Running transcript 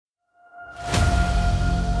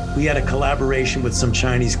We had a collaboration with some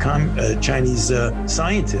Chinese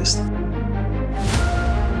scientists.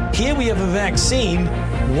 Here we have a vaccine.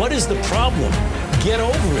 What is the problem? Get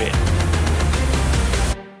over it.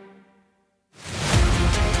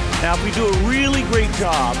 Now, if we do a really great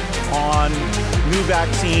job on new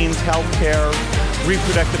vaccines, healthcare,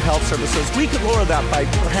 reproductive health services, we could lower that by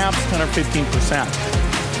perhaps 10 or 15%.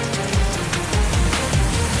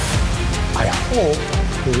 I hope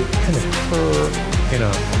that it can occur in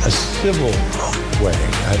a civil way,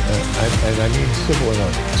 and I mean civil in a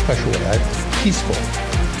special way, peaceful.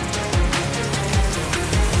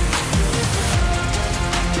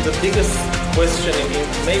 The biggest question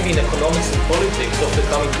maybe in economics and politics of the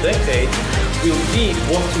coming decade will be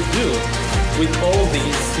what to do with all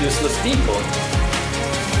these useless people.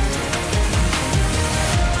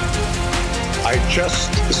 I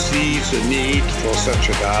just see the need for such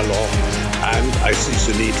a dialogue, and I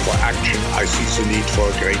see the need for action. I see the need for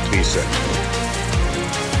a great reset.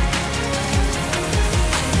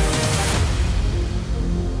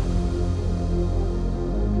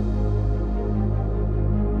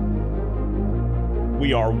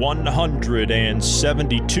 We are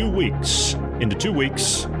 172 weeks into 2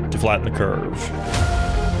 weeks to flatten the curve.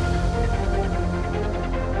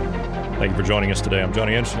 Thank you for joining us today. I'm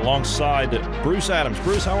Johnny Anderson alongside Bruce Adams.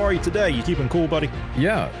 Bruce, how are you today? You keeping cool, buddy?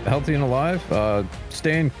 Yeah, healthy and alive.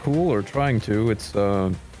 Staying cool, or trying to. It's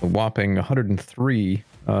a whopping 103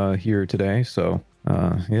 here today. So,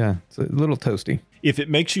 yeah, it's a little toasty. If it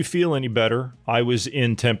makes you feel any better, I was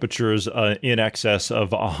in temperatures in excess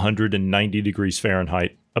of 190 degrees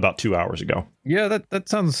Fahrenheit about 2 hours ago. Yeah, that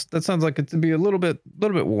sounds like it to be a little bit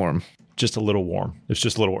warm. Just a little warm. It's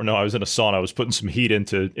just a little warm. No, I was in a sauna. I was putting some heat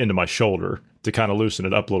into my shoulder to kind of loosen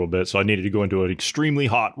it up a little bit. So I needed to go into an extremely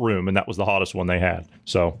hot room, and that was the hottest one they had.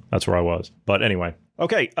 So that's where I was. But anyway,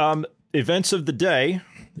 okay. Events of the day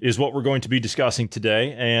is what we're going to be discussing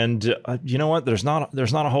today. And you know what? There's not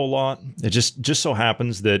a whole lot. It just so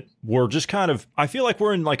happens that we're just kind of, I feel like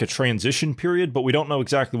we're in like a transition period, but we don't know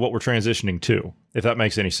exactly what we're transitioning to, if that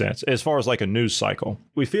makes any sense. As far as like a news cycle,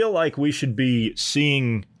 we feel like we should be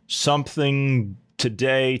seeing something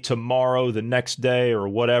today, tomorrow, the next day, or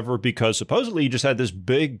whatever, because supposedly you just had this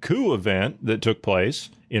big coup event that took place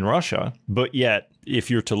in Russia. But yet,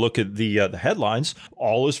 if you're to look at the headlines,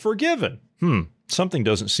 all is forgiven. Something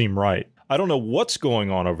doesn't seem right. I don't know what's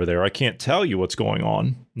going on over there. I can't tell you what's going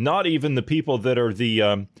on. Not even the people that are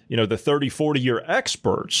the 30, 40-year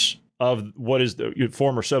experts of what is the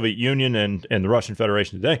former Soviet Union and the Russian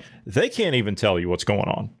Federation today, they can't even tell you what's going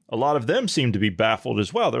on. A lot of them seem to be baffled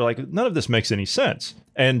as well. They're like, none of this makes any sense.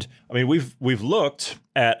 And I mean, we've looked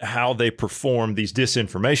at how they perform these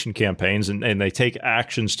disinformation campaigns and they take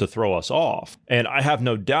actions to throw us off. And I have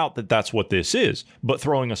no doubt that that's what this is. But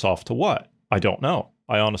throwing us off to what? I don't know.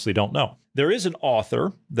 I honestly don't know. There is an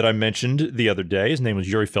author that I mentioned the other day. His name was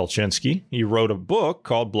Yuri Felchensky. He wrote a book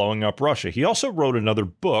called Blowing Up Russia. He also wrote another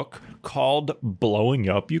book called Blowing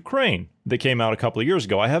Up Ukraine that came out a couple of years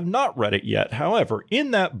ago. I have not read it yet. However,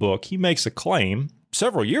 in that book, he makes a claim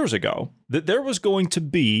several years ago that there was going to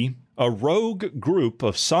be a rogue group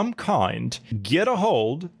of some kind get a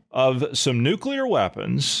hold of some nuclear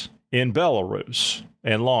weapons in Belarus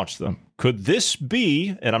and launch them. Could this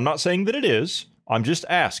be, and I'm not saying that it is, I'm just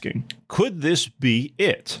asking, could this be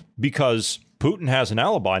it? Because Putin has an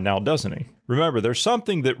alibi now, doesn't he? Remember, there's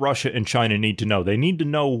something that Russia and China need to know. They need to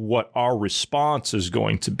know what our response is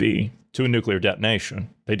going to be to a nuclear detonation.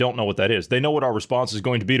 They don't know what that is. They know what our response is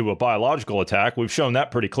going to be to a biological attack. We've shown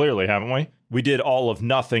that pretty clearly, haven't we? We did all of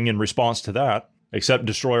nothing in response to that, except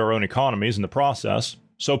destroy our own economies in the process.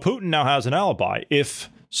 So Putin now has an alibi. If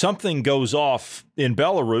something goes off in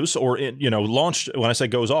Belarus or, launched, when I say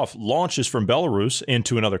goes off, launches from Belarus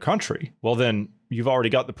into another country, well, then you've already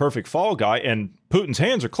got the perfect fall guy and Putin's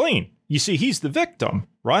hands are clean. You see, he's the victim,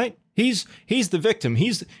 right? He's the victim.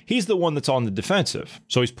 He's the one that's on the defensive.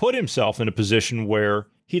 So he's put himself in a position where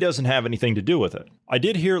he doesn't have anything to do with it. I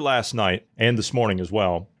did hear last night and this morning as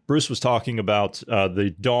well, Bruce was talking about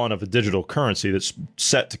the dawn of a digital currency that's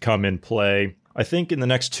set to come in play, I think, in the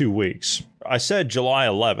next 2 weeks. I said July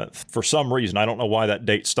 11th. For some reason, I don't know why that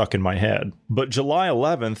date stuck in my head. But July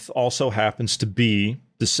 11th also happens to be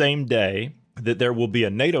the same day that there will be a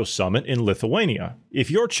NATO summit in Lithuania. If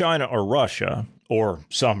you're China or Russia, or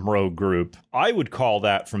some rogue group, I would call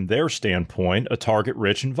that, from their standpoint, a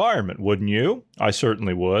target-rich environment, wouldn't you? I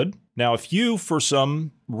certainly would. Now, if you, for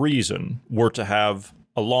some reason, were to have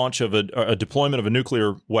a launch of a deployment of a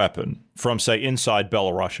nuclear weapon from, say, inside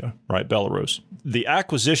Belarusia, right, Belarus, the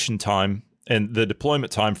acquisition time and the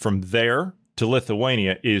deployment time from there to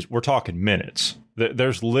Lithuania we're talking minutes.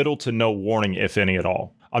 There's little to no warning, if any at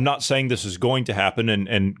all. I'm not saying this is going to happen,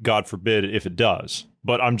 and God forbid if it does.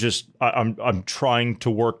 But I'm trying to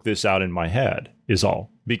work this out in my head is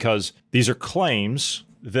all, because these are claims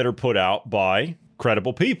that are put out by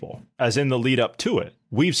credible people, as in the lead up to it.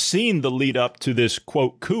 We've seen the lead up to this,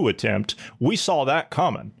 quote, coup attempt. We saw that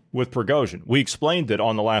coming with Prigozhin. We explained it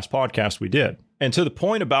on the last podcast we did. And to the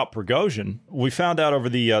point about Prigozhin, we found out over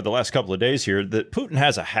the last couple of days here that Putin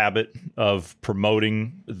has a habit of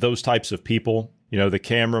promoting those types of people. You know, the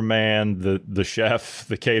cameraman, the chef,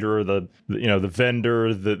 the caterer, the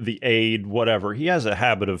vendor, the aide, whatever. He has a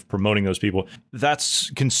habit of promoting those people. That's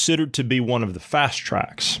considered to be one of the fast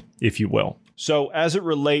tracks, if you will. So as it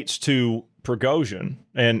relates to Prigozhin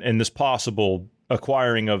and this possible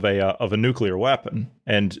acquiring of a nuclear weapon,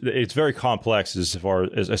 and it's very complex as far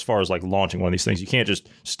as like launching one of these things. You can't just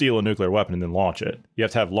steal a nuclear weapon and then launch it. You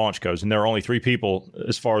have to have launch codes, and there are only 3 people,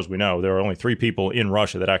 as far as we know, there are only 3 people in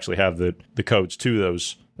Russia that actually have the codes to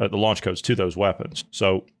those the launch codes to those weapons.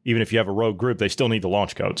 So even if you have a rogue group, they still need the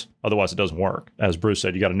launch codes. Otherwise, it doesn't work. As Bruce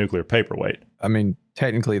said, you got a nuclear paperweight. I mean,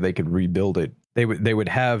 technically, they could rebuild it. They would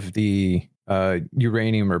have the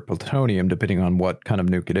uranium or plutonium, depending on what kind of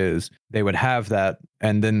nuke it is. They would have that,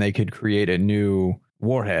 and then they could create a new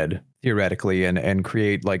warhead theoretically, and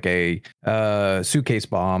create like a suitcase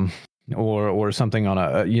bomb or something on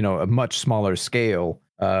a much smaller scale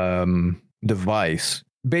device.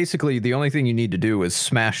 Basically, the only thing you need to do is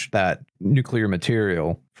smash that nuclear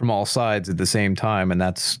material from all sides at the same time, and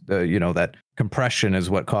that's that compression is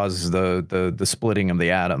what causes the splitting of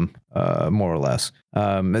the atom, more or less.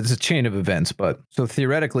 It's a chain of events, but so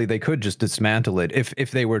theoretically they could just dismantle it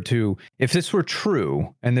if this were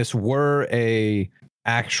true and this were a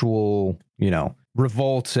actual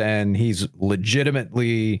revolt, and he's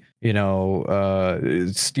legitimately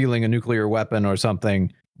stealing a nuclear weapon or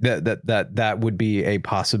something. That would be a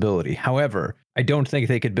possibility. However, I don't think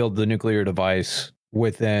they could build the nuclear device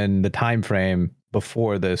within the time frame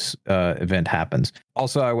before this event happens.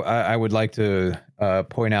 Also, I would like to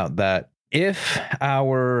point out that if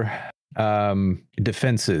our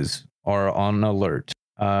defenses are on alert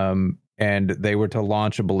and they were to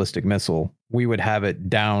launch a ballistic missile, we would have it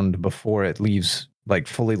downed before it leaves, like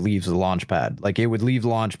fully leaves the launch pad. Like it would leave the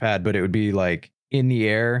launch pad, but it would be like in the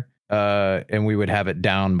air. And we would have it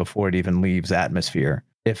down before it even leaves atmosphere.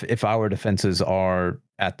 If our defenses are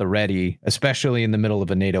at the ready, especially in the middle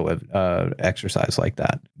of a NATO exercise like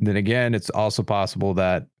that. Then again, it's also possible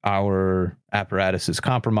that our apparatus is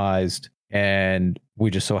compromised, and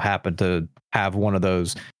we just so happen to have one of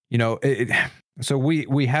those. So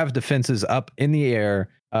we have defenses up in the air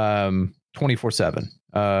 24/7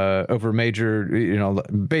 over major,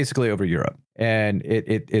 basically over Europe, and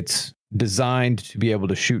it's designed to be able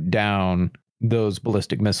to shoot down those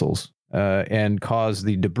ballistic missiles and cause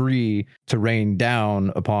the debris to rain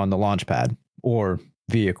down upon the launch pad or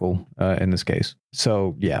vehicle in this case.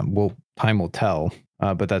 So yeah, time will tell,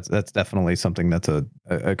 but that's definitely something that's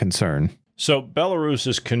a concern. So Belarus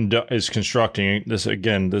is constructing this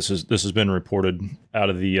again. This has been reported out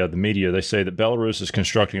of the media. They say that Belarus is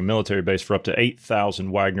constructing a military base for up to 8,000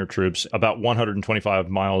 Wagner troops, about 125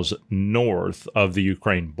 miles north of the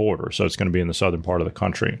Ukraine border. So it's going to be in the southern part of the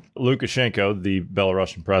country. Lukashenko, the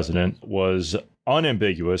Belarusian president, was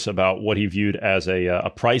unambiguous about what he viewed as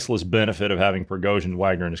a priceless benefit of having Prigozhin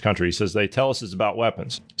Wagner in his country. He says, they tell us it's about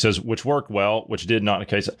weapons. He says, which worked well, which did not in the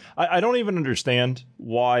case. I don't even understand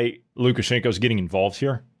why Lukashenko's getting involved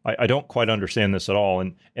here. I don't quite understand this at all.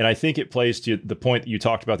 And I think it plays to the point that you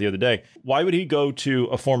talked about the other day. Why would he go to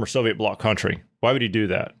a former Soviet bloc country? Why would he do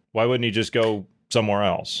that? Why wouldn't he just go somewhere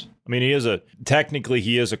else? I mean, he is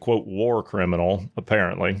a quote war criminal,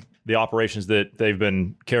 apparently. The operations that they've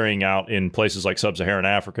been carrying out in places like sub-Saharan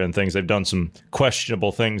Africa and things, they've done some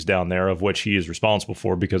questionable things down there, of which he is responsible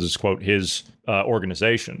for because it's, quote, his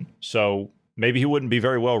organization. So maybe he wouldn't be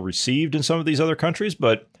very well received in some of these other countries.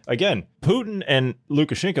 But again, Putin and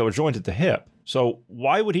Lukashenko are joined at the hip. So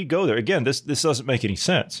why would he go there? Again, this doesn't make any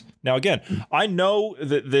sense. Now, again, I know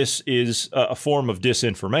that this is a form of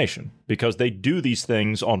disinformation because they do these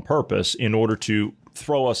things on purpose in order to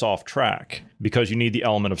throw us off track, because you need the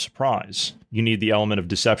element of surprise. You need the element of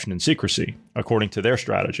deception and secrecy, according to their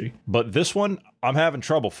strategy. But this one, I'm having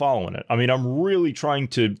trouble following it. I mean, I'm really trying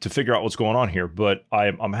to figure out what's going on here, but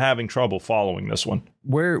I'm having trouble following this one.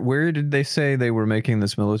 Where did they say they were making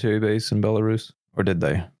this military base in Belarus? or did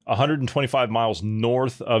they? 125 miles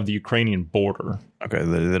north of the Ukrainian border. Okay,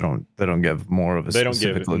 they don't give more of a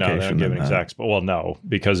specific location. No, they don't give an exact. Well, no,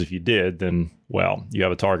 because if you did, then you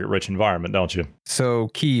have a target-rich environment, don't you? So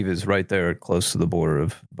Kyiv is right there, close to the border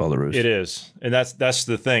of Belarus. It is, and that's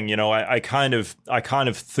the thing. I kind of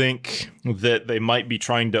think that they might be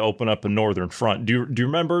trying to open up a northern front. Do you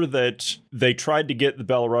remember that they tried to get the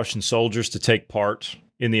Belarusian soldiers to take part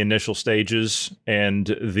in the initial stages,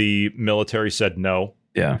 and the military said no?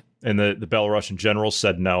 Yeah. And the Belarusian generals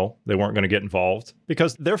said no, they weren't going to get involved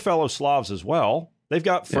because they're fellow Slavs as well. They've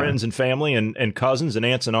got friends and family and cousins and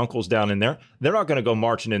aunts and uncles down in there. They're not going to go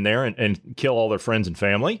marching in there and kill all their friends and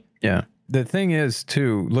family. Yeah. The thing is,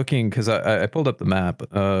 too, looking, because I pulled up the map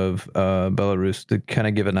of Belarus to kind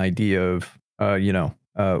of give an idea of,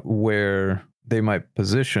 where they might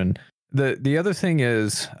position. The other thing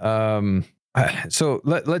is, so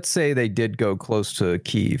let's say they did go close to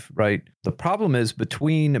Kyiv, right? The problem is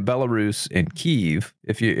between Belarus and Kyiv,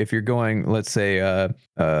 if you're going, let's say,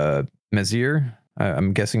 Mezir,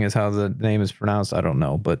 I'm guessing is how the name is pronounced. I don't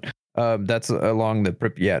know, but that's along the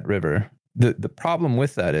Pripyat River. The problem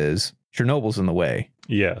with that is Chernobyl's in the way.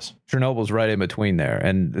 Yes. Chernobyl's right in between there,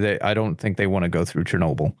 and I don't think they want to go through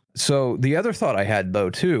Chernobyl. So the other thought I had, though,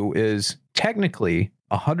 too, is technically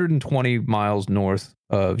 120 miles north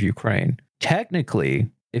of Ukraine. Technically,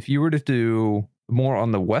 if you were to do more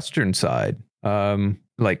on the western side,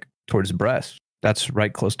 like towards Brest, that's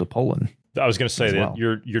right close to Poland. I was going to say that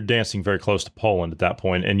you're dancing very close to Poland at that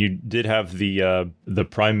point, and you did have the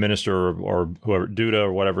prime minister or whoever, Duda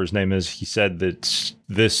or whatever his name is. He said that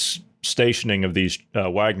this stationing of these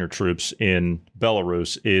Wagner troops in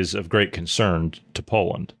Belarus is of great concern to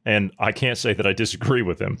Poland, and I can't say that I disagree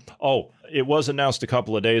with him. Oh, it was announced a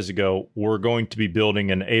couple of days ago we're going to be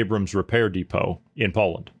building an Abrams repair depot in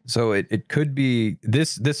Poland. So it could be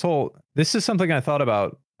this is something I thought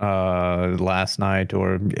about last night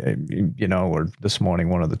or this morning,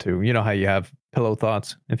 one of the two. You know how you have pillow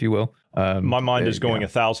thoughts, if you will. My mind is going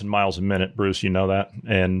 1,000 miles a minute, Bruce. You know that,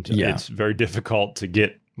 and it's very difficult to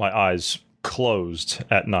get my eyes closed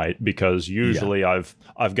at night because usually I've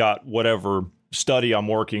got whatever study I'm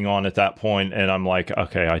working on at that point, and I'm like,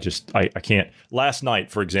 okay, I can't. Last night,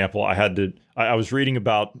 for example, I was reading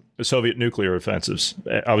about the Soviet nuclear offensives.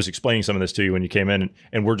 I was explaining some of this to you when you came in,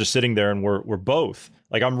 and we're just sitting there, and we're both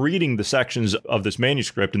like, I'm reading the sections of this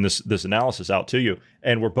manuscript and this analysis out to you,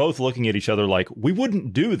 and we're both looking at each other like, we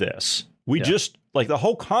wouldn't do this. We just, like, the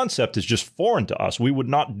whole concept is just foreign to us. We would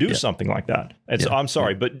not do something like that. And so I'm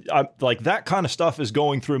sorry, but like that kind of stuff is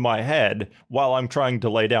going through my head while I'm trying to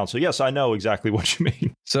lay down. So yes, I know exactly what you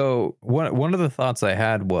mean. So one of the thoughts I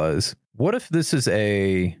had was, what if this is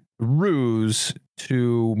a ruse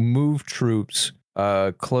to move troops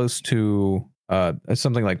close to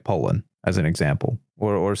something like Poland, as an example,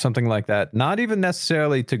 or something like that? Not even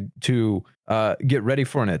necessarily to get ready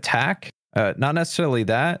for an attack. Not necessarily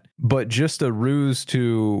that, but just a ruse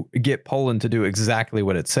to get Poland to do exactly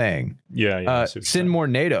what it's saying. Send more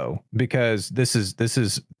NATO because this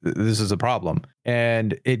is a problem,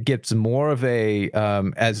 and it gets more of a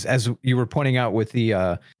as you were pointing out with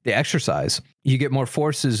the exercise, you get more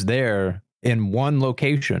forces there in one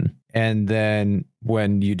location, and then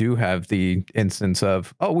when you do have the instance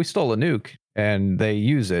of we stole a nuke and they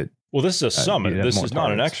use it. Well, this is a summit. This is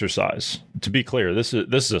not an exercise. To be clear, this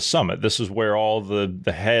is a summit. This is where all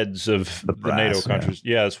the heads of the NATO countries.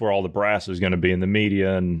 Yeah, it's where all the brass is going to be in the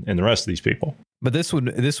media and the rest of these people. But this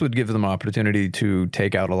would give them an opportunity to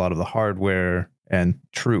take out a lot of the hardware and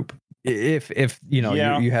troop. If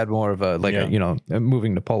you had more of a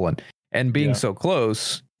moving to Poland and being so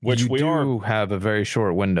close. Which we have a very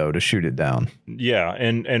short window to shoot it down. Yeah,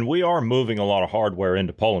 and we are moving a lot of hardware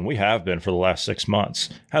into Poland. We have been for the last 6 months.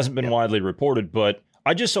 Hasn't been widely reported, but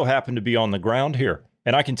I just so happen to be on the ground here.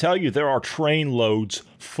 And I can tell you there are train loads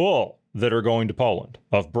full that are going to Poland,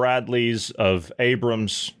 of Bradleys, of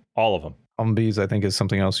Abrams, all of them. Humvees, I think, is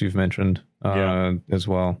something else you've mentioned as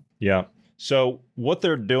well. Yeah. So what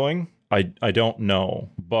they're doing, I don't know,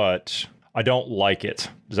 but I don't like it.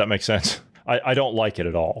 Does that make sense? I don't like it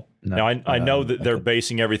at all. No, now, I know that they're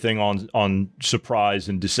basing everything on surprise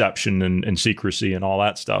and deception and secrecy and all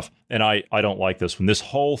that stuff. And I don't like this one. This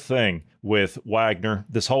whole thing with Wagner,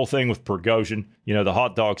 this whole thing with Prigozhin, the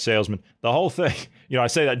hot dog salesman, the whole thing, I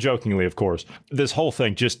say that jokingly, of course. This whole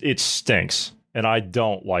thing it stinks. And I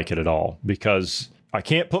don't like it at all because I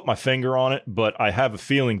can't put my finger on it, but I have a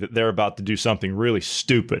feeling that they're about to do something really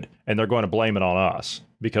stupid and they're going to blame it on us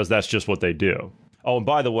because that's just what they do. Oh, and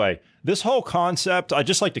by the way, this whole concept, I'd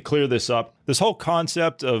just like to clear this up. This whole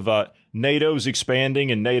concept of NATO's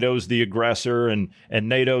expanding and NATO's the aggressor and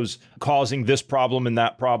NATO's causing this problem and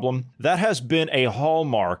that problem. That has been a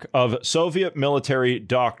hallmark of Soviet military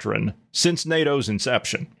doctrine since NATO's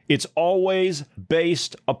inception. It's always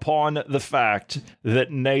based upon the fact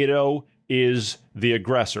that NATO is the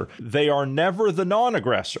aggressor. They are never the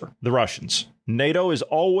non-aggressor, the Russians. NATO is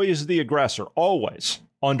always the aggressor, always,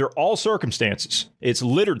 under all circumstances. It's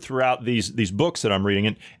littered throughout these books that I'm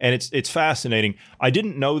reading, and it's fascinating. I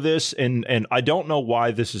didn't know this, and I don't know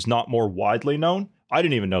why this is not more widely known. I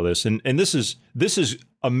didn't even know this, and this is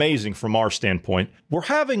amazing from our standpoint. We're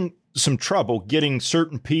having some trouble getting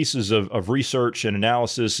certain pieces of research and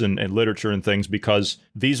analysis and literature and things because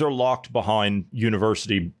these are locked behind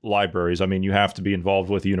university libraries. I mean, you have to be involved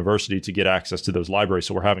with a university to get access to those libraries,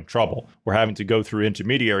 so we're having trouble. We're having to go through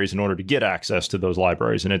intermediaries in order to get access to those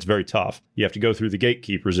libraries, and it's very tough. You have to go through the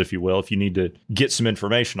gatekeepers, if you will, if you need to get some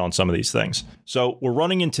information on some of these things. So we're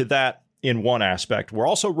running into that in one aspect. We're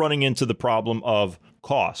also running into the problem of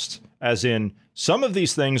cost, as in some of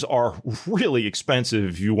these things are really expensive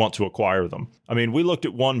if you want to acquire them. I mean, we looked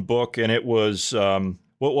at one book and it was, what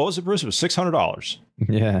was it, Bruce? It was $600.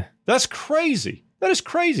 Yeah. That's crazy. That is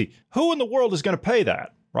crazy. Who in the world is going to pay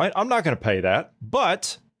that, right? I'm not going to pay that.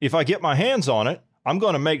 But if I get my hands on it, I'm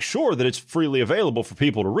going to make sure that it's freely available for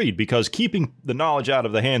people to read, because keeping the knowledge out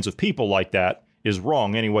of the hands of people like that is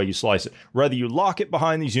wrong any way you slice it. Whether you lock it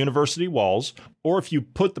behind these university walls, or if you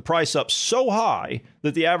put the price up so high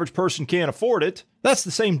that the average person can't afford it, that's the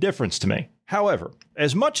same difference to me. However,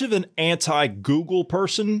 as much of an anti-Google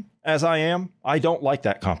person as I am, I don't like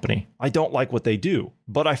that company. I don't like what they do.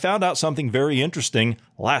 But I found out something very interesting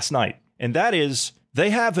last night, and that is they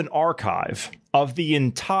have an archive of the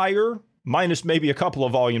entire, minus maybe a couple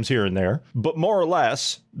of volumes here and there, but more or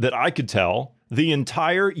less, that I could tell, the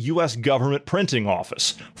entire U.S. government printing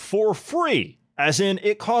office for free, as in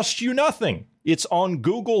it costs you nothing. It's on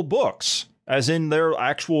Google Books, as in their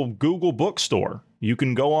actual Google bookstore. You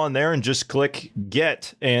can go on there and just click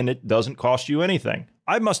get, and it doesn't cost you anything.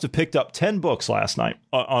 I must have picked up 10 books last night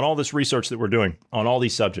on all this research that we're doing on all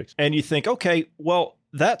these subjects. And you think, okay, well,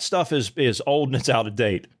 that stuff is old and it's out of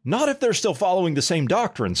date. Not if they're still following the same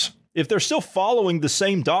doctrines. If they're still following the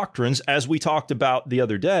same doctrines as we talked about the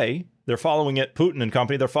other day, they're following it, Putin and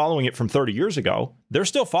company, they're following it from 30 years ago. They're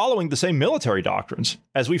still following the same military doctrines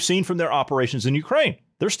as we've seen from their operations in Ukraine.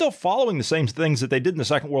 They're still following the same things that they did in the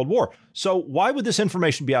Second World War. So why would this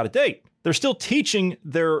information be out of date? They're still teaching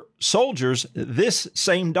their soldiers this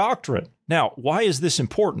same doctrine. Now, why is this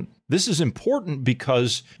important? This is important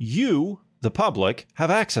because you, the public,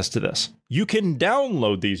 have access to this. You can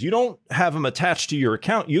download these. You don't have them attached to your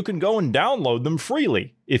account. You can go and download them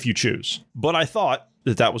freely if you choose. But I thought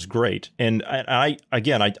that was great. And I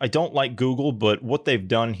don't like Google, but what they've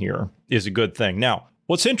done here is a good thing. Now,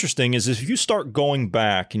 what's interesting is if you start going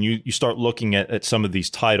back and you start looking at some of these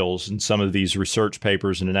titles and some of these research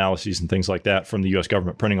papers and analyses and things like that from the U.S.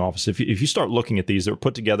 government printing office, if you start looking at these that were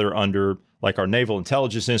put together under like our naval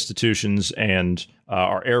intelligence institutions and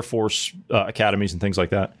our Air Force academies and things like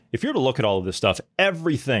that, if you're to look at all of this stuff,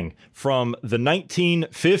 everything from the 1950s,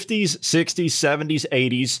 60s, 70s,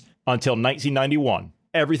 80s until 1991,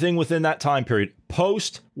 everything within that time period,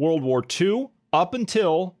 post-World War II up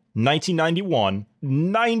until 1991,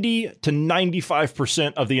 90 to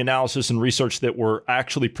 95% of the analysis and research that were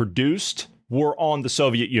actually produced were on the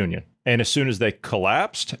Soviet Union. And as soon as they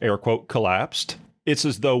collapsed, air quote, collapsed, it's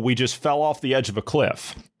as though we just fell off the edge of a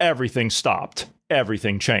cliff. Everything stopped.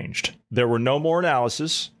 Everything changed. There were no more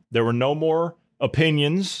analysis. There were no more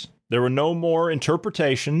opinions. There were no more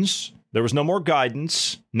interpretations. There was no more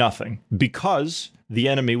guidance. Nothing. Because the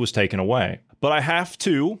enemy was taken away. But I have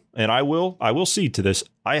to, and I will cede to this,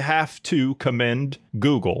 I have to commend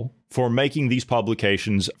Google for making these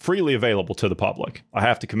publications freely available to the public. I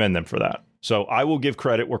have to commend them for that. So I will give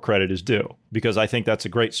credit where credit is due, because I think that's a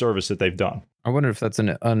great service that they've done. I wonder if that's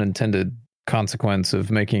an unintended consequence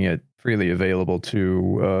of making it freely available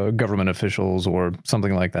to government officials or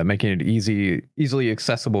something like that, making it easily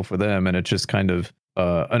accessible for them, and it just kind of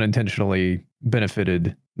unintentionally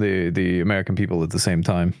benefited the American people at the same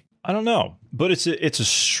time. I don't know, but it's a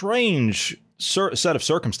strange set of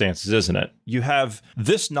circumstances, isn't it? You have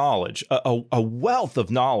this knowledge, a wealth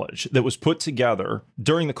of knowledge that was put together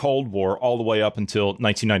during the Cold War all the way up until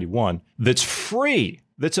 1991 that's free.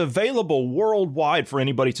 that's available worldwide for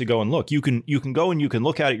anybody to go and look. You can go and you can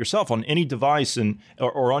look at it yourself on any device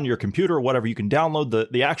or on your computer or whatever. You can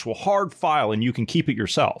download the actual hard file and you can keep it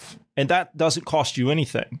yourself. And that doesn't cost you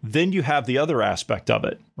anything. Then you have the other aspect of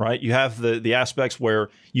it, right? You have the aspects where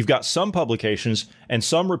you've got some publications and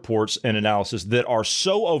some reports and analysis that are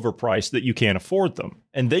so overpriced that you can't afford them.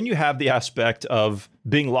 And then you have the aspect of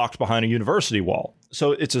being locked behind a university wall.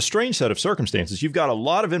 So it's a strange set of circumstances. You've got a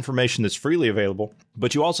lot of information that's freely available,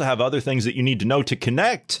 but you also have other things that you need to know to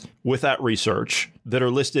connect with that research that are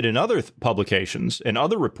listed in other publications and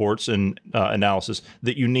other reports and analysis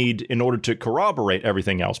that you need in order to corroborate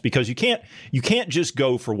everything else. Because you can't just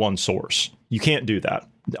go for one source. You can't do that.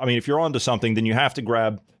 I mean, if you're onto something, then you have to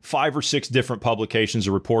grab 5 or 6 different publications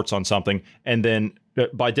or reports on something, and then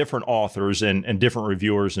by different authors and different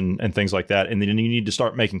reviewers and things like that. And then you need to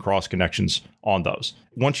start making cross connections on those.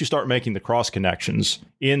 Once you start making the cross connections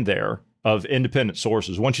in there of independent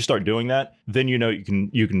sources, once you start doing that, then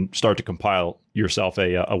you can start to compile yourself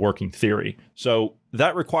a working theory. So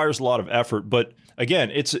that requires a lot of effort. But again,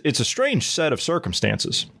 it's a strange set of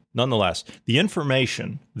circumstances. Nonetheless, the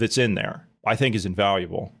information that's in there, I think, is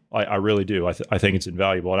invaluable. I really do. I think it's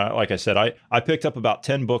invaluable. And like I said, I picked up about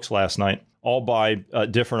 10 books last night, all by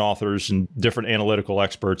different authors and different analytical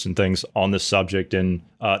experts and things on this subject and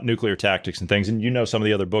nuclear tactics and things. And some of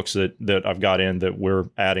the other books that I've got in that we're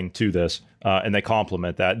adding to this, and they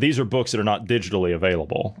complement that. These are books that are not digitally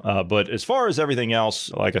available. But as far as everything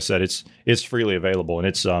else, like I said, it's freely available.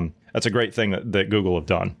 And that's a great thing that Google have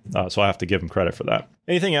done. So I have to give them credit for that.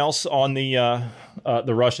 Anything else on the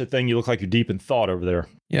Russia thing? You look like you're deep in thought over there.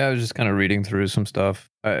 Yeah, I was just kind of reading through some stuff.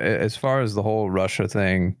 As far as the whole Russia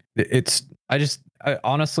thing, I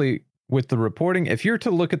honestly, with the reporting, if you're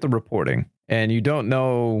to look at the reporting and you don't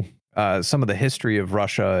know some of the history of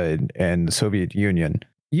Russia and the Soviet Union,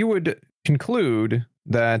 you would conclude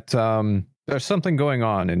that there's something going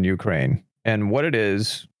on in Ukraine. And what it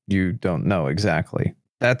is, you don't know exactly.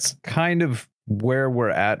 That's kind of where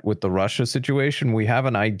we're at with the Russia situation. We have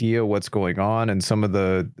an idea what's going on and some of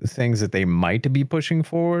the things that they might be pushing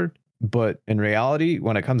forward. But in reality,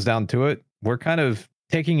 when it comes down to it, we're kind of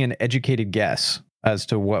taking an educated guess as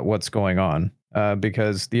to what's going on,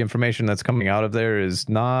 because the information that's coming out of there is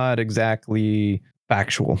not exactly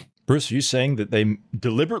factual. Bruce, are you saying that they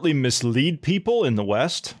deliberately mislead people in the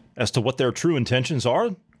West as to what their true intentions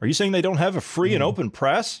are? Are you saying they don't have a free and open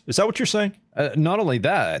press? Is that what you're saying? Not only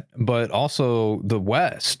that, but also the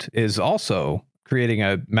West is also creating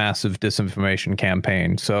a massive disinformation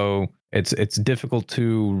campaign. So it's difficult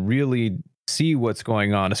to really see what's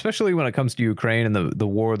going on, especially when it comes to Ukraine and the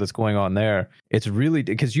war that's going on there. It's really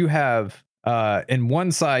because you have in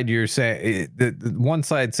one side, you're saying the one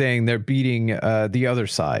side saying they're beating the other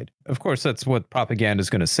side. Of course, that's what propaganda is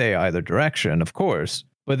going to say either direction, of course.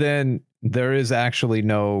 But then there is actually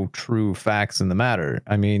no true facts in the matter.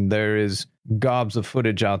 I mean, there is gobs of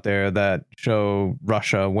footage out there that show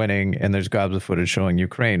Russia winning, and there's gobs of footage showing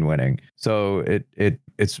Ukraine winning. So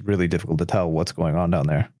it's really difficult to tell what's going on down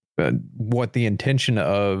there. But what the intention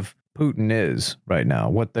of Putin is right now,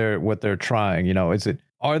 what they're trying,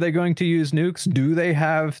 are they going to use nukes? Do they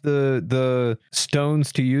have the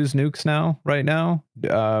stones to use nukes right now?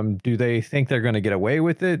 Do they think they're going to get away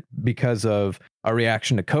with it because of a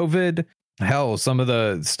reaction to COVID? Hell, some of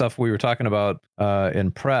the stuff we were talking about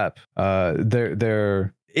in prep,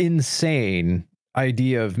 their insane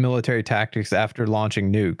idea of military tactics after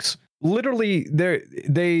launching nukes. Literally,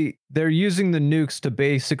 they're using the nukes to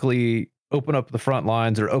basically open up the front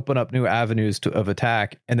lines or open up new avenues of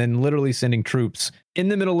attack, and then literally sending troops in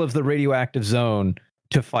the middle of the radioactive zone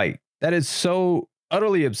to fight. That is so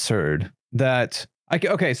utterly absurd that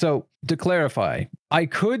so to clarify, I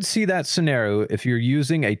could see that scenario if you're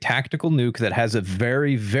using a tactical nuke that has a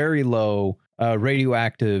very, very low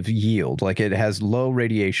radioactive yield, like it has low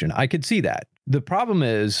radiation. I could see that. The problem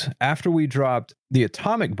is after we dropped the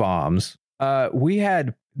atomic bombs, we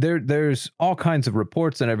had there's all kinds of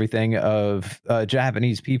reports and everything of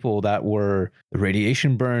Japanese people that were the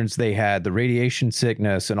radiation burns they had, the radiation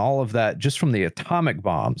sickness and all of that just from the atomic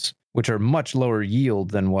bombs, which are much lower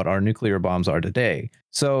yield than what our nuclear bombs are today.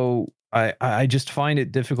 So I just find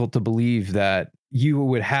it difficult to believe that you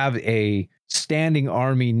would have a standing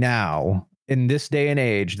army now in this day and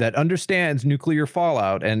age that understands nuclear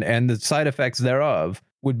fallout and the side effects thereof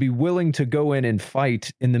would be willing to go in and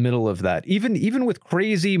fight in the middle of that. Even with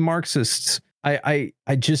crazy Marxists,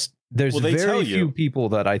 there's very few people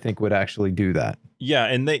that I think would actually do that. Yeah,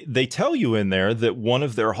 and they tell you in there that one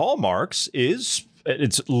of their hallmarks is,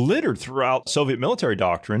 it's littered throughout Soviet military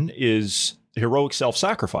doctrine, is heroic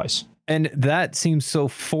self-sacrifice. And that seems so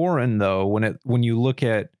foreign, though, when you look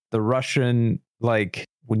at the Russian, like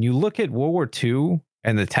when you look at World War II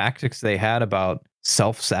and the tactics they had about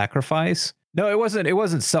self-sacrifice. No, it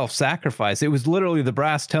wasn't self-sacrifice. It was literally the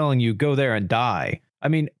brass telling you, go there and die. I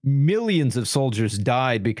mean, millions of soldiers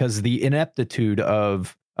died because of the ineptitude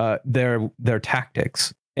of their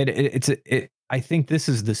tactics. And I think this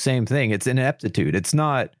is the same thing. It's ineptitude. It's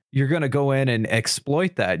not you're going to go in and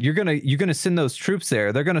exploit that. You're going to send those troops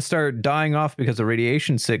there. They're going to start dying off because of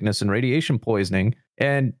radiation sickness and radiation poisoning.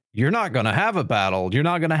 And you're not going to have a battle. You're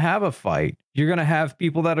not going to have a fight. You're going to have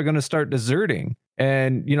people that are going to start deserting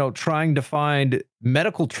and, trying to find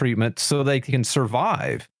medical treatment so they can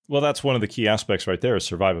survive. Well, that's one of the key aspects right there is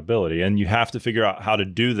survivability. And you have to figure out how to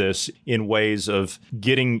do this in ways of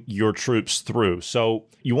getting your troops through. So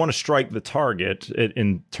you want to strike the target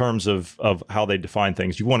in terms of how they define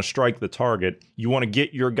things. You want to strike the target. You want to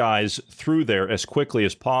get your guys through there as quickly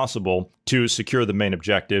as possible to secure the main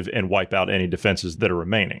objective and wipe out any defenses that are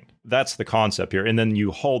remaining. That's the concept here. And then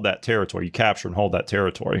you hold that territory, you capture and hold that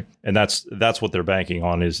territory. And that's what they're banking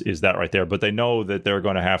on is that right there. But they know that they're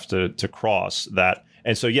going to have to cross that.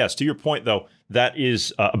 And so, yes, to your point, though, that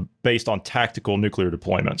is based on tactical nuclear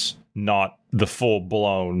deployments, not the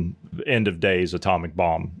full-blown end-of-days atomic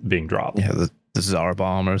bomb being dropped. Yeah, the Tsar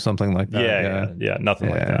bomb or something like that. Yeah, nothing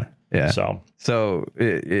like that. Yeah. So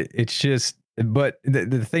it's just, but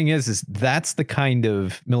the thing is that's the kind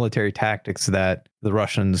of military tactics that the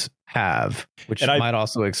Russians have, which might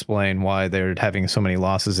also explain why they're having so many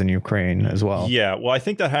losses in Ukraine as well. Yeah, well, I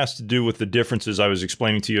think that has to do with the differences I was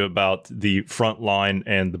explaining to you about the front line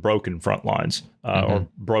and the broken front lines, or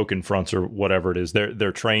broken fronts, or whatever it is.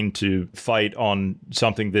 They're trained to fight on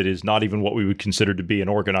something that is not even what we would consider to be an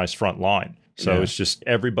organized front line. So It's just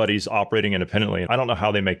everybody's operating independently. I don't know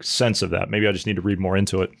how they make sense of that. Maybe I just need to read more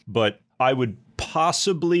into it. But I would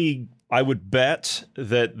bet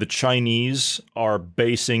that the Chinese are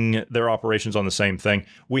basing their operations on the same thing.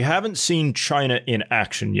 We haven't seen China in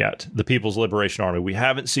action yet, the People's Liberation Army. We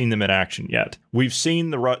haven't seen them in action yet. We've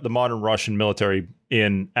seen the modern Russian military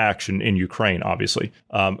in action in Ukraine, obviously,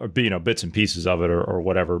 or bits and pieces of it or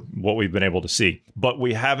whatever, what we've been able to see. But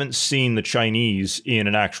we haven't seen the Chinese in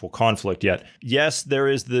an actual conflict yet. Yes, there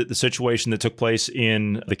is the situation that took place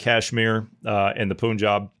in the Kashmir and the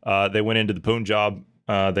Punjab. They went into the Punjab.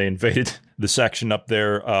 They invaded the section up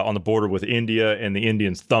there on the border with India, and the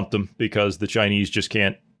Indians thumped them because the Chinese just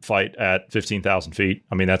can't fight at 15,000 feet.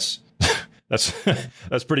 I mean, that's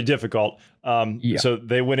pretty difficult. So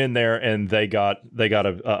they went in there and they got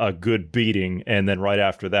a good beating, and then right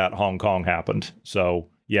after that, Hong Kong happened. So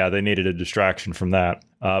yeah, they needed a distraction from that.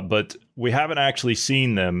 But we haven't actually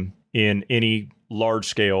seen them in any large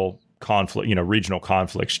scale conflict, regional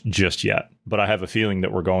conflicts just yet. But I have a feeling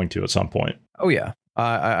that we're going to at some point. Oh yeah.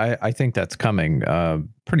 I think that's coming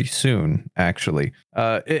pretty soon, actually.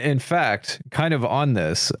 In fact, kind of on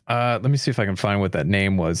this, let me see if I can find what that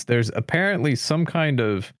name was. There's apparently some kind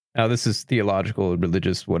of, now this is theological,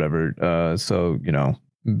 religious, whatever. So,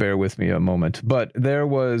 bear with me a moment. But there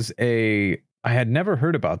was I had never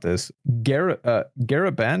heard about this,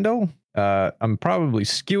 Garabandal. I'm probably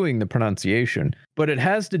skewing the pronunciation, but it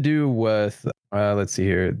has to do with, let's see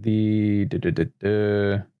here, the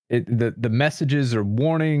messages or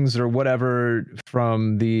warnings or whatever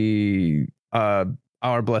from the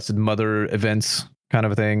Our Blessed Mother events kind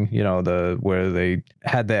of a thing, where they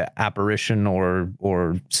had the apparition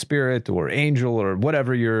or spirit or angel or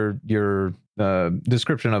whatever your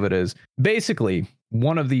description of it is. Basically,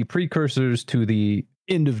 one of the precursors to the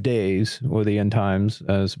end of days or the end times,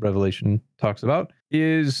 as Revelation talks about,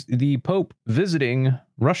 is the Pope visiting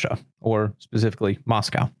Russia, or specifically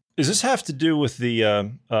Moscow. Does this have to do with the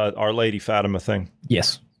Our Lady Fatima thing?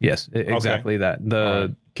 Yes, exactly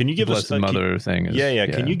that. Can you give us Blessed Mother thing?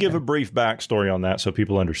 Can you give a brief backstory on that so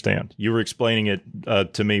people understand? You were explaining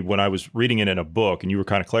it to me when I was reading it in a book, and you were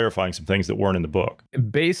kind of clarifying some things that weren't in the book.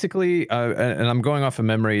 Basically, and I'm going off of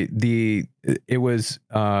memory, it was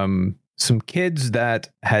some kids that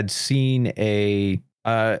had seen a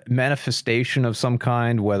manifestation of some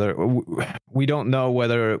kind, whether we don't know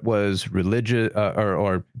whether it was religious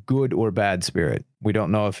or good or bad spirit. We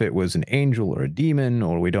don't know if it was an angel or a demon,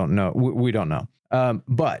 or we don't know. We don't know.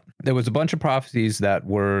 But there was a bunch of prophecies that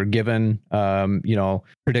were given,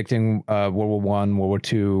 predicting World War I, World War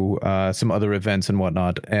II, some other events and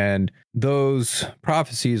whatnot. And those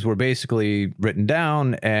prophecies were basically written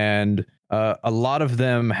down, and a lot of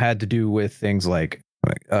them had to do with things like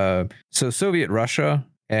Soviet Russia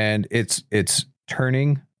and its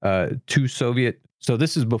turning to Soviet. So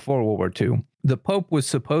this is before World War II. The Pope was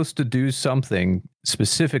supposed to do something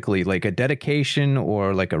specifically like a dedication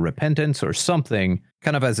or like a repentance or something,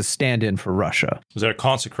 kind of as a stand-in for Russia. Was that a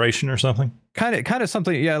consecration or something? Kind of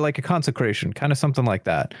something, yeah, like a consecration, kind of something like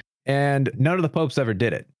that. And none of the popes ever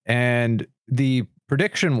did it. And the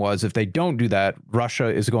prediction was if they don't do that, Russia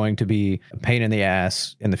is going to be a pain in the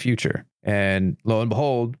ass in the future. And lo and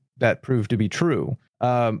behold, that proved to be true.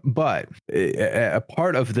 But a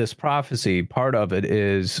part of this prophecy, part of it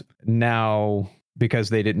is now because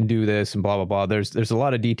they didn't do this and blah, blah, blah. There's a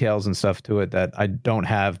lot of details and stuff to it that I don't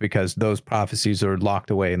have because those prophecies are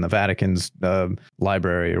locked away in the Vatican's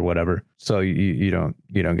library or whatever. So you don't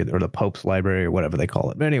get, or the Pope's library or whatever they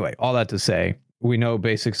call it. But anyway, all that to say, we know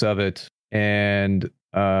basics of it. And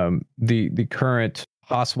the current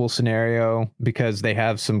possible scenario, because they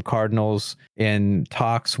have some cardinals in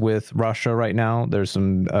talks with Russia right now. There's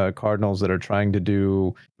some cardinals that are trying to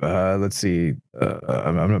do, let's see,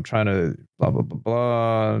 I'm trying to blah, blah, blah,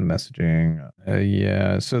 blah, messaging.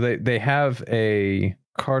 Yeah. So they have a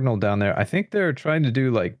cardinal down there. I think they're trying to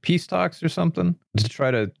do like peace talks or something to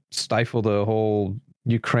try to stifle the whole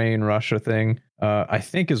Ukraine-Russia thing, I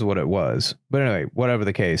think is what it was. But anyway, whatever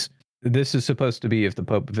the case, this is supposed to be, if the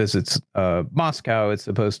Pope visits Moscow, it's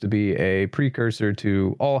supposed to be a precursor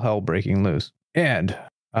to all hell breaking loose. And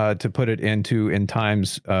to put it into end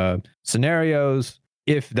times scenarios,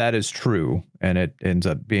 if that is true, and it ends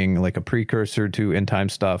up being like a precursor to end time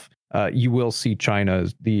stuff, you will see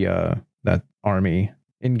China's that army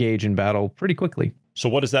engage in battle pretty quickly. So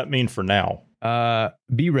what does that mean for now?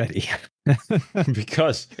 Be ready.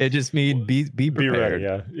 Because it just means be prepared.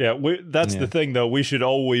 Ready, yeah. That's the thing, though. We should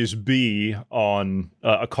always be on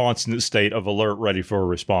a constant state of alert, ready for a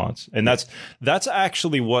response, and that's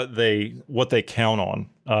actually what they count on.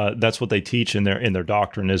 That's what they teach in their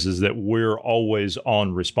doctrine is that we're always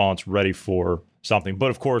on response, ready for something.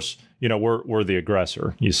 But of course, we're the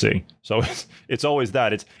aggressor, you see. So it's always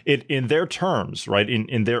that. It's in their terms, right?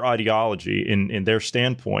 In their ideology, in their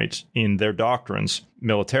standpoint, in their doctrines,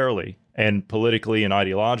 militarily and politically and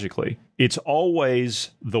ideologically, it's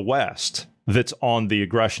always the West that's on the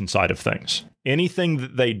aggression side of things. Anything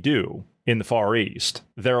that they do in the Far East,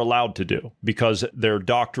 they're allowed to do because their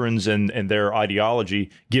doctrines and their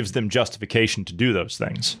ideology gives them justification to do those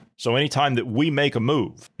things. So anytime that we make a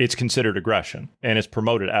move, it's considered aggression and it's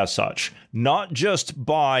promoted as such, not just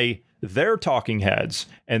by their talking heads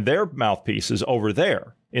and their mouthpieces over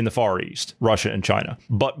there in the Far East, Russia and China,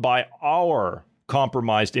 but by our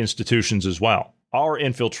compromised institutions as well, our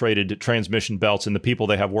infiltrated transmission belts and the people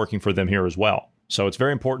they have working for them here as well. So it's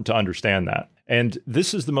very important to understand that. And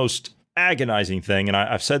this is the most agonizing thing, and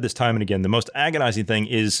I've said this time and again, the most agonizing thing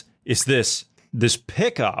is this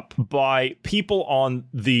pickup by people on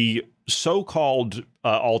the so-called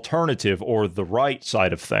alternative or the right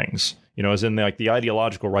side of things, as in like the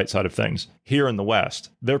ideological right side of things here in the West.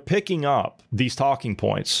 They're picking up these talking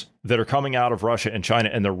points that are coming out of Russia and China,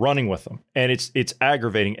 and they're running with them. And it's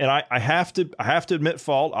aggravating. And I have to admit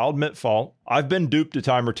fault. I'll admit fault. I've been duped a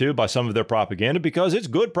time or two by some of their propaganda because it's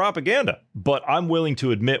good propaganda. But I'm willing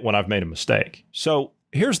to admit when I've made a mistake. So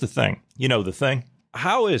here's the thing. The thing?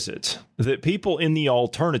 How is it that people in the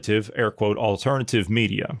alternative, air quote, alternative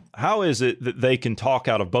media, how is it that they can talk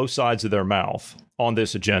out of both sides of their mouth on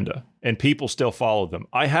this agenda and people still follow them?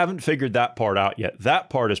 I haven't figured that part out yet.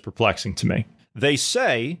 That part is perplexing to me. They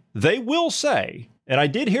will say, and I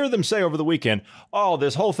did hear them say over the weekend, oh,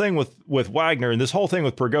 this whole thing with Wagner and this whole thing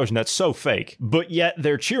with Prigozhin, that's so fake. But yet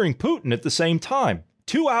they're cheering Putin at the same time.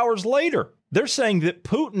 2 hours later, they're saying that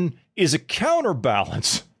Putin is a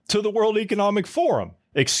counterbalance to the World Economic Forum.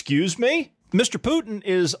 Excuse me? Mr. Putin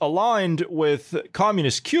is aligned with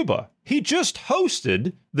communist Cuba. He just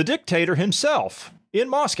hosted the dictator himself in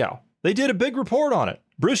Moscow. They did a big report on it.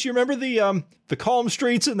 Bruce, you remember the calm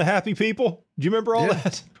streets and the happy people? Do you remember all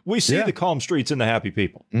that? We see the calm streets and the happy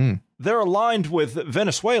people. They're aligned with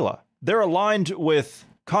Venezuela. They're aligned with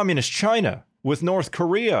communist China, with North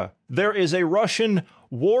Korea. There is a Russian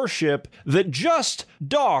warship that just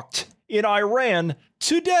docked in Iran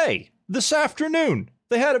today, this afternoon.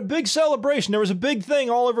 They had a big celebration. There was a big thing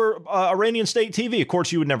all over Iranian state TV. Of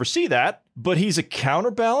course, you would never see that, but he's a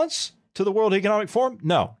counterbalance to the World Economic Forum?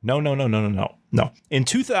 No. In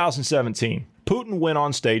 2017, Putin went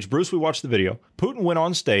on stage. Bruce, we watched the video. Putin went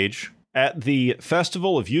on stage at the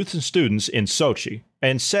Festival of Youth and Students in Sochi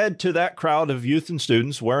and said to that crowd of youth and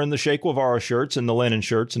students wearing the Che Guevara shirts and the Lenin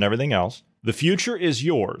shirts and everything else, the future is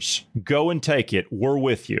yours. Go and take it. We're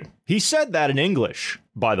with you. He said that in English,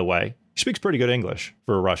 by the way. He speaks pretty good English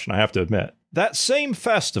for a Russian, I have to admit. That same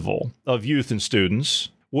festival of youth and students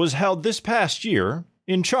was held this past year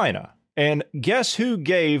in China. And guess who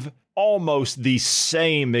gave almost the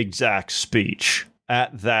same exact speech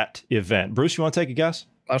at that event? Bruce, you want to take a guess?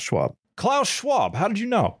 Klaus Schwab. Klaus Schwab. How did you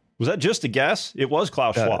know? Was that just a guess? It was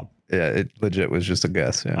Klaus Schwab. Yeah, it legit was just a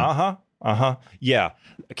guess. Yeah. Yeah.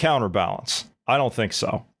 A counterbalance. I don't think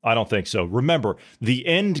so. Remember, the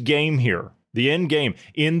end game here,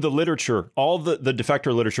 in the literature, all the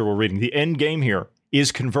defector literature we're reading, the end game here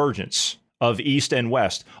is convergence of East and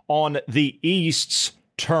West on the East's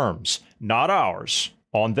terms, not ours,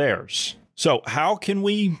 on theirs. So how can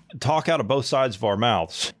we talk out of both sides of our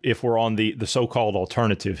mouths if we're on the so-called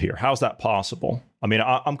alternative here? How's that possible? I mean,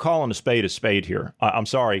 I'm calling a spade here. I'm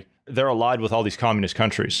sorry. They're allied with all these communist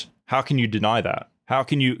countries. How can you deny that? How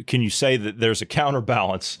can you say that there's a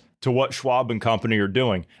counterbalance to what Schwab and company are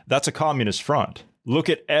doing? That's a communist front. Look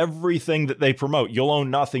at everything that they promote. You'll own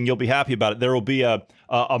nothing. You'll be happy about it. There will be a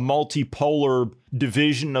multipolar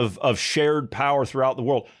division of shared power throughout the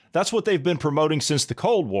world. That's what they've been promoting since the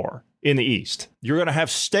Cold War in the East. You're going to have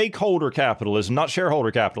stakeholder capitalism, not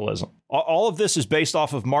shareholder capitalism. All of this is based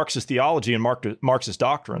off of Marxist theology and Marxist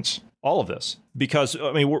doctrines. All of this. Because,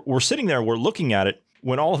 I mean, we're sitting there, we're looking at it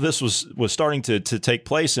when all of this was starting to take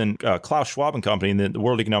place in Klaus Schwab and company in the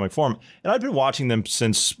World Economic Forum. And I've been watching them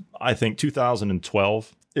since, I think,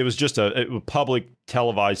 2012. It was just a public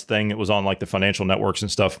televised thing. It was on like the financial networks and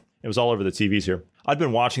stuff. It was all over the TVs here. I'd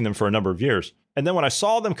been watching them for a number of years. And then when I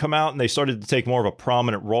saw them come out and they started to take more of a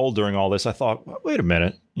prominent role during all this, I thought, wait a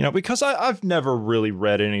minute, because I've never really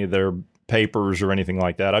read any of their papers or anything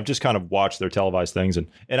like that. I've just kind of watched their televised things, and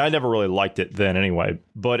I never really liked it then anyway.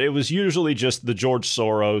 But it was usually just the George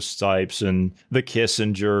Soros types and the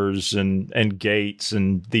Kissingers and Gates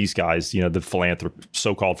and these guys, the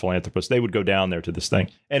so-called philanthropists. They would go down there to this thing,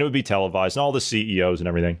 and it would be televised, and all the CEOs and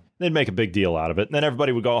everything. They'd make a big deal out of it, and then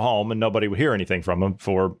everybody would go home, and nobody would hear anything from them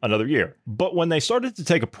for another year. But when they started to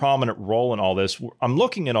take a prominent role in all this, I'm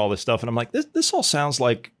looking at all this stuff, and I'm like, this all sounds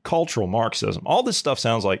like cultural Marxism. All this stuff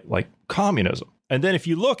sounds like communism. And then if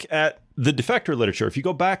you look at the defector literature, if you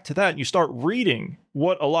go back to that and you start reading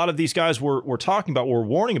what a lot of these guys were talking about, were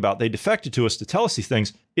warning about, they defected to us to tell us these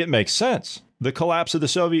things, it makes sense. The collapse of the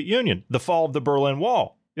Soviet Union, the fall of the Berlin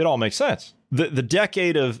Wall, it all makes sense. The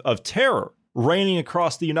decade of terror reigning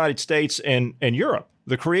across the United States and Europe,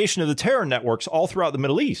 the creation of the terror networks all throughout the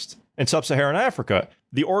Middle East and sub-Saharan Africa,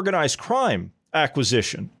 the organized crime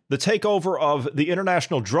acquisition, the takeover of the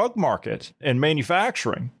international drug market and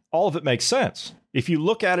manufacturing, all of it makes sense. If you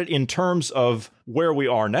look at it in terms of where we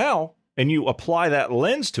are now and you apply that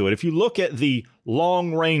lens to it, if you look at the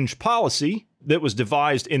long-range policy that was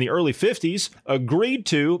devised in the early 50s, agreed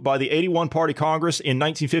to by the 81 Party Congress in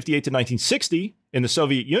 1958 to 1960 in the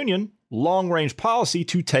Soviet Union, long-range policy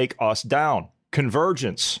to take us down.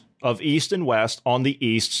 Convergence of East and West on the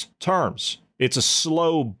East's terms. It's a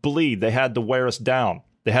slow bleed. They had to wear us down.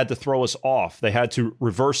 They had to throw us off. They had to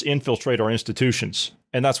reverse infiltrate our institutions.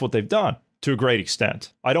 And that's what they've done to a great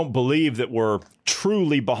extent. I don't believe that we're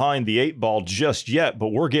truly behind the eight ball just yet, but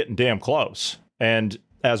we're getting damn close. And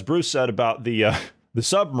as Bruce said about the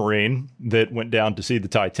submarine that went down to see the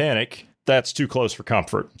Titanic, that's too close for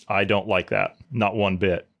comfort. I don't like that. Not one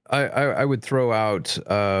bit. I would throw out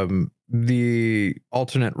the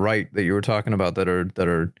alternate right that you were talking about that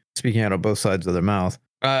are speaking out of both sides of their mouth.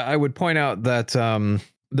 I would point out that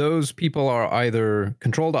those people are either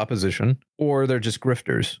controlled opposition or they're just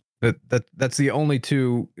grifters. That's the only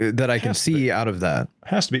two that I can see out of that.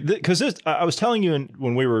 Has to be, because I was telling you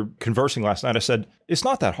when we were conversing last night, I said it's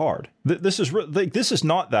not that hard. This is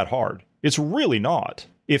not that hard. It's really not.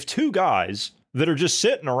 If two guys that are just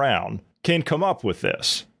sitting around can come up with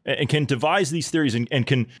this and can devise these theories and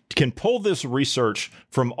can pull this research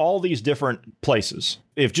from all these different places,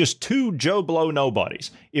 if just two Joe Blow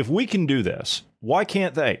nobodies, if we can do this, why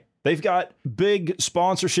can't they? They've got big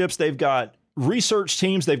sponsorships. They've got research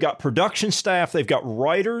teams. They've got production staff. They've got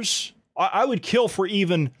writers. I would kill for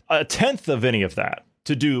even a tenth of any of that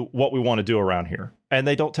to do what we want to do around here. And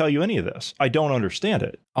they don't tell you any of this. I don't understand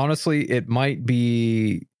it. Honestly, it might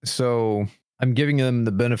be so. I'm giving them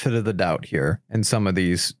the benefit of the doubt here. And some of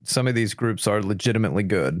these groups are legitimately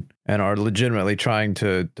good and are legitimately trying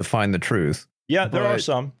to find the truth. Yeah, there are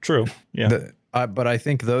some. True. Yeah. But I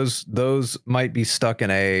think those might be stuck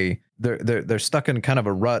in they're stuck in kind of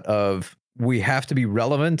a rut of, we have to be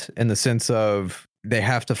relevant in the sense of they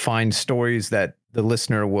have to find stories that the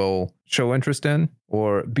listener will show interest in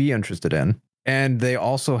or be interested in. And they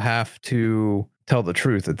also have to tell the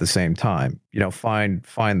truth at the same time, find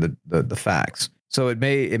the facts. So it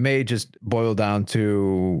may just boil down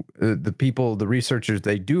to the people, the researchers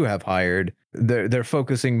they do have hired. They're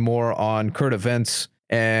focusing more on current events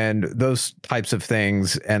and those types of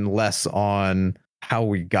things and less on how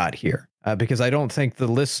we got here. because I don't think the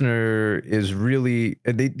listener is really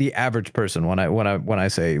the average person. When I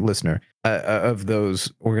say listener of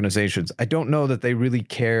those organizations, I don't know that they really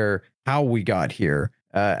care how we got here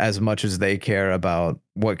as much as they care about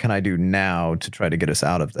what can I do now to try to get us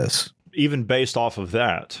out of this. Even based off of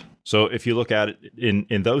that. So if you look at it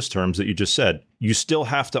in those terms that you just said, you still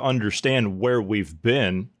have to understand where we've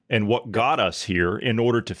been and what got us here in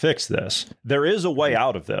order to fix this. There is a way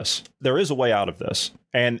out of this. There is a way out of this.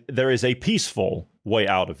 And there is a peaceful way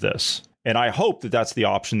out of this. And I hope that that's the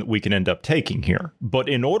option that we can end up taking here. But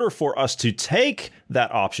in order for us to take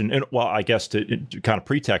that option, and well, I guess to kind of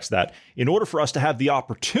pretext that, in order for us to have the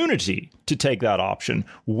opportunity to take that option,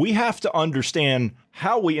 we have to understand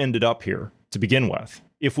how we ended up here to begin with.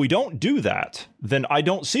 If we don't do that, then I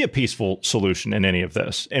don't see a peaceful solution in any of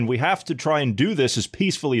this. And we have to try and do this as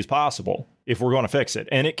peacefully as possible if we're going to fix it.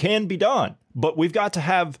 And it can be done. But we've got to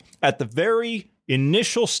have, at the very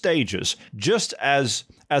initial stages, just as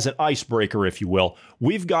an icebreaker, if you will,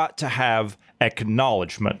 we've got to have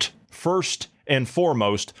acknowledgement first and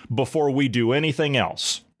foremost before we do anything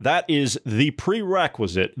else. That is the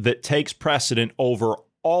prerequisite that takes precedent over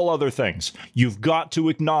all other things. You've got to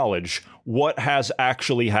acknowledge what has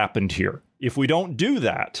actually happened here. If we don't do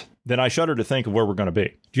that, then I shudder to think of where we're going to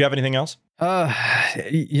be. Do you have anything else? To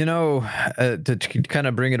kind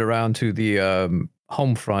of bring it around to the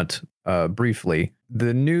home front briefly,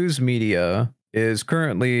 the news media is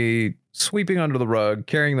currently sweeping under the rug,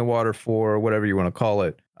 carrying the water for whatever you want to call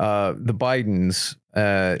it, the Bidens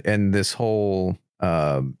and this whole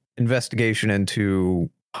investigation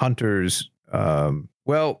into Hunter's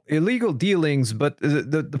illegal dealings. But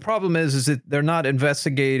the problem is that they're not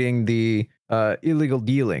investigating the illegal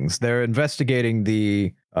dealings. They're investigating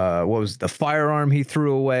the the firearm he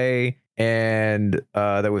threw away. And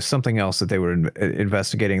there was something else that they were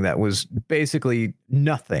investigating that was basically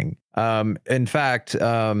nothing. In fact,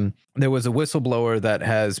 there was a whistleblower that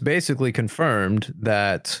has basically confirmed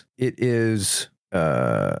that it is,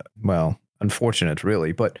 unfortunate,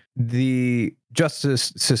 really, but the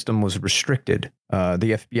justice system was restricted,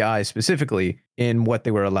 the FBI specifically, in what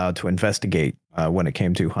they were allowed to investigate when it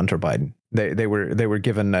came to Hunter Biden. They were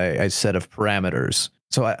given a set of parameters.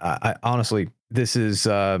 So I honestly, this is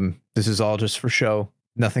all just for show.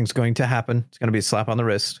 Nothing's going to happen. It's going to be a slap on the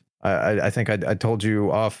wrist. I think I told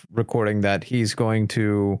you off recording that he's going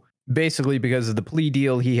to, basically because of the plea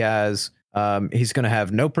deal he has, he's going to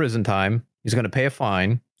have no prison time. He's going to pay a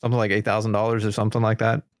fine, something like $8,000 or something like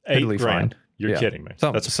that. $8,000. You're kidding me.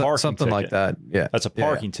 That's a parking something ticket. Like that. Yeah, that's a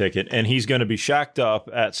parking ticket, and he's going to be shacked up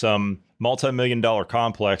at some multi-million-dollar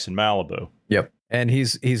complex in Malibu. Yep. And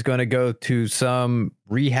he's going to go to some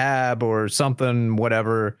rehab or something,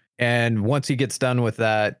 whatever. And once he gets done with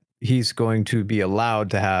that, he's going to be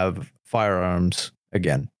allowed to have firearms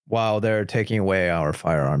again while they're taking away our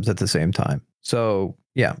firearms at the same time. So,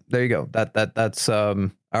 yeah, there you go. That's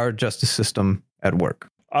our justice system at work.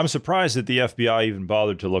 I'm surprised that the FBI even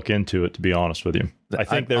bothered to look into it, to be honest with you. I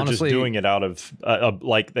think they're honestly just doing it out of,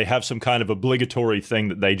 like they have some kind of obligatory thing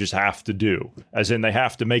that they just have to do. As in they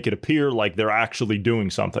have to make it appear like they're actually doing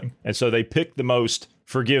something. And so they pick the most,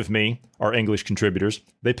 forgive me, our English contributors,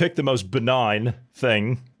 they picked the most benign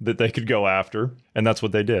thing that they could go after. And that's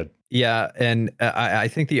what they did. Yeah. And I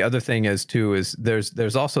think the other thing is, too, is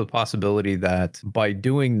there's also a possibility that by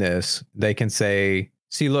doing this, they can say,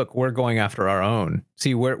 see, look, we're going after our own.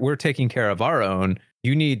 See, we're taking care of our own.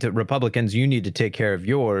 Republicans, you need to take care of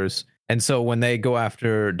yours. And so when they go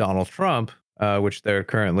after Donald Trump, which they're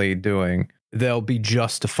currently doing, they'll be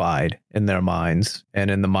justified in their minds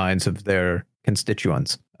and in the minds of their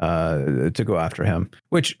constituents to go after him.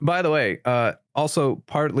 Which, by the way, also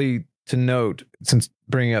partly to note, since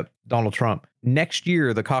bringing up Donald Trump, next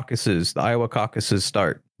year, the Iowa caucuses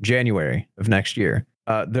start January of next year.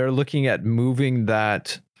 They're looking at moving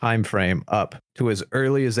that time frame up to as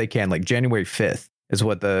early as they can, like January 5th is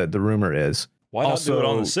what the rumor is. Why not do it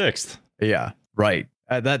on the 6th? Yeah, right.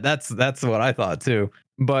 That's what I thought too.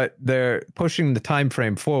 But they're pushing the time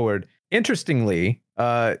frame forward. Interestingly,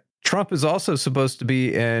 Trump is also supposed to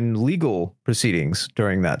be in legal proceedings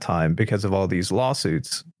during that time because of all these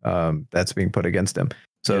lawsuits that's being put against him.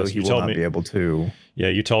 So yes, he will not be able to. Yeah,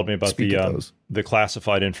 you told me about the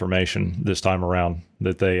classified information this time around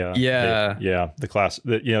that they. The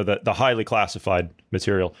highly classified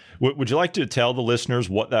material. Would you like to tell the listeners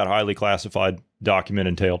what that highly classified document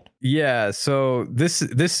entailed? Yeah, so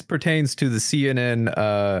this pertains to the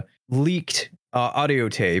CNN leaked audio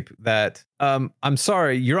tape that I'm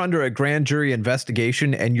sorry, you're under a grand jury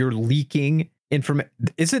investigation and you're leaking information.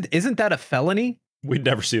 Isn't that a felony? We'd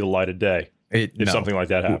never see the light of day. If something like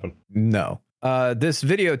that happened. No. this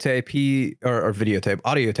videotape,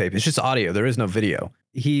 audio tape. It's just audio. There is no video.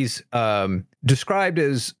 He's described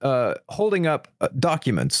as holding up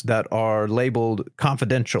documents that are labeled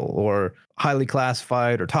confidential or highly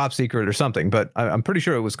classified or top secret or something. But I'm pretty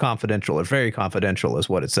sure it was confidential or very confidential is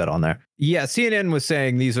what it said on there. Yeah, CNN was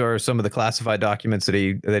saying these are some of the classified documents that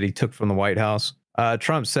he took from the White House.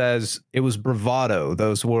 Trump says it was bravado.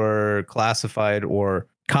 Those were classified or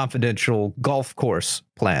confidential golf course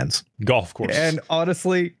plans. Golf course. And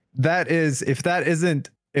honestly, that is if that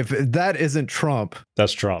isn't Trump,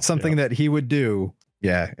 that's Trump. Something that he would do.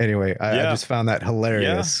 Yeah. Anyway, I just found that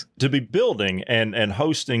hilarious. Yeah. To be building and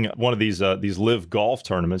hosting one of these live golf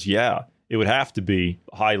tournaments, it would have to be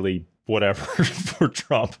highly whatever for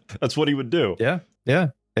Trump. That's what he would do. Yeah. Yeah.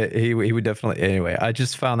 He would definitely. Anyway, I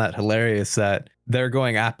just found that hilarious that they're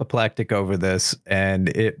going apoplectic over this, and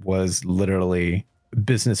it was literally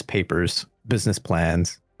business papers, business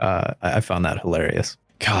plans. I found that hilarious.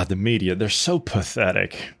 God, the media, they're so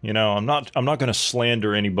pathetic. You know, I'm not going to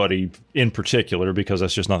slander anybody in particular because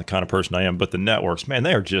that's just not the kind of person I am. But the networks, man,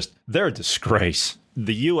 they're a disgrace.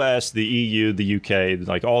 The US, the EU, the UK,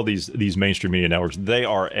 like all these mainstream media networks, they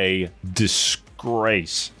are a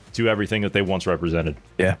disgrace to everything that they once represented.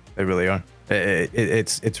 Yeah, they really are.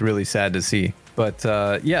 It's really sad to see. But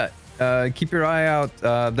keep your eye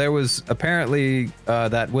out. There was apparently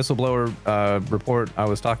that whistleblower report I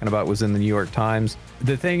was talking about was in the New York Times.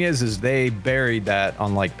 The thing is they buried that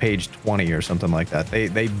on like page 20 or something like that.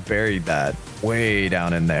 They buried that way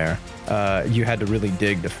down in there. You had to really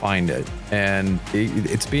dig to find it. And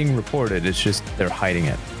it's being reported. It's just they're hiding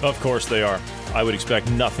it. Of course they are. I would expect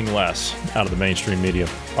nothing less out of the mainstream media.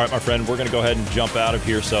 All right, my friend, we're going to go ahead and jump out of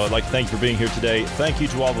here. So I'd like to thank you for being here today. Thank you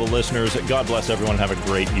to all the listeners. God bless everyone. Have a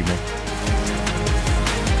great evening.